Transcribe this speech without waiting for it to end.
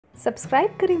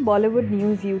Subscribe करें Bollywood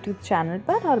news YouTube channel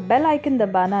पर और बेल आइकन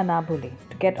दबाना ना भूलें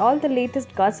to get all the latest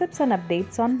gossips and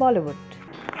updates on Bollywood.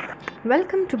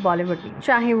 Welcome to Bollywood.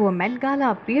 चाहे वो मेट गाला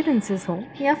अपीयरेंसेस हो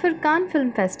या फिर कान फिल्म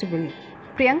फेस्टिवल,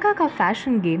 प्रियंका का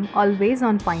fashion game always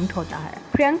on point होता है।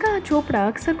 प्रियंका चोपड़ा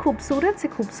अक्सर खूबसूरत से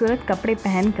खूबसूरत कपड़े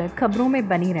पहनकर खबरों में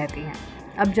बनी रहती हैं।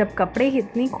 अब जब कपड़े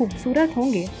इतनी खूबसूरत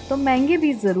होंगे तो महंगे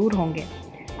भी ज़रूर होंगे।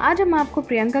 आज हम आपको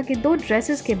प्रियंका के 2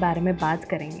 ड्रेसेस के बारे में बात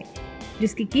करेंगे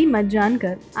जिसकी कीमत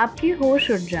जानकर आपके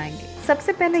होश उड़ जाएंगे।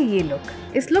 सबसे पहले ये लुक।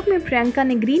 इस लुक में प्रियंका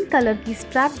ने ग्रीन कलर की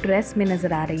स्ट्रैप ड्रेस में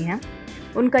नजर आ रही हैं।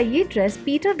 उनका ये ड्रेस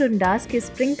पीटर डुंडास के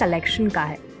स्प्रिंग कलेक्शन का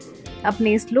है।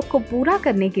 अपने इस लुक को पूरा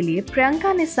करने के लिए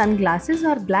प्रियंका ने सनग्लासेस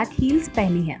और ब्लैक हील्स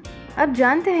पहनी है। अब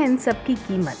जानते हैं इन सब की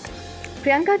कीमत।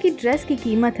 प्रियंका की ड्रेस की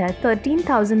कीमत है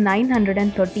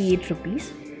 13,938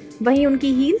 रुपीज़। वहीं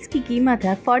उनकी हील्स की कीमत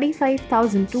है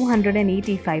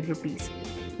 45,285 रुपीज़।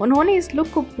 उन्होंने इस लुक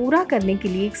को पूरा करने के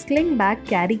लिए एक स्लिंग बैग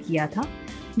कैरी किया था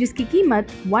जिसकी कीमत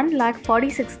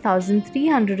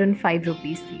 1,46,305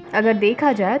 रुपीज़ थी। अगर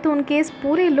देखा जाए तो उनके इस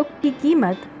पूरे लुक की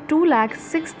कीमत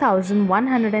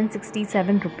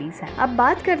 2,06,167 रुपीज़ है। अब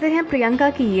बात करते हैं प्रियंका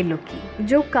की ये लुक की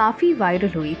जो काफ़ी वायरल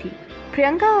हुई थी।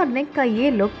 प्रियंका और निक का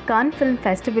ये लुक कान फिल्म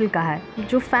फेस्टिवल का है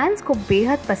जो फैंस को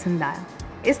बेहद पसंद आया।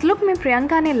 इस लुक में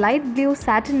प्रियंका ने लाइट ब्लू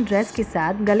सैटिन ड्रेस के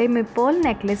साथ गले में पर्ल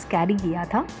नेकलेस कैरी किया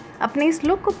था। अपने इस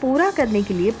लुक को पूरा करने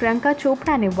के लिए प्रियंका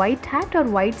चोपड़ा ने व्हाइट हैट और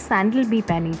व्हाइट सैंडल भी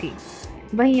पहनी थी।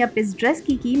 वहीं अब इस ड्रेस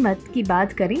की कीमत की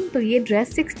बात करें तो ये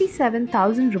ड्रेस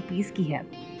 67,000 रुपीज़ की है।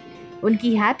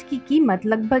 उनकी हैट की कीमत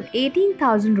लगभग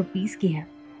 18,000 रुपीज़ की है।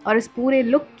 और इस पूरे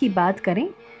लुक की बात करें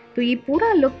तो ये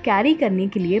पूरा लुक कैरी करने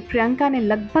के लिए प्रियंका ने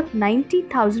लगभग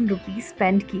 90,000 रुपीज़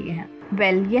स्पेंड किए हैं।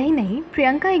 यही नहीं,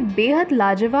 प्रियंका एक बेहद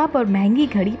लाजवाब और महंगी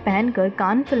घड़ी पहनकर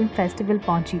कान फिल्म फेस्टिवल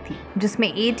पहुंची थी जिसमें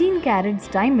 18 कैरेट्स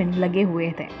डायमंड लगे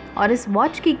हुए थे और इस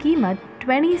वॉच की कीमत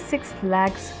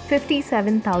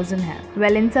 26,57,000 है।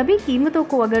 इन सभी कीमतों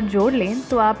को अगर जोड़ लें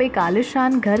तो आप एक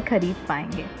आलीशान घर खरीद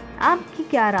पाएंगे। आपकी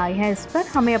क्या राय है इस पर?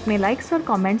 हमें अपने लाइक्स और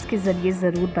कमेंट्स के जरिए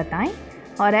ज़रूर बताएं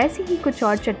और ऐसी ही कुछ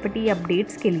और चटपटी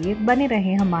अपडेट्स के लिए बने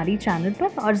रहें हमारी चैनल पर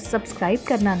और सब्सक्राइब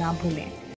करना ना भूलें।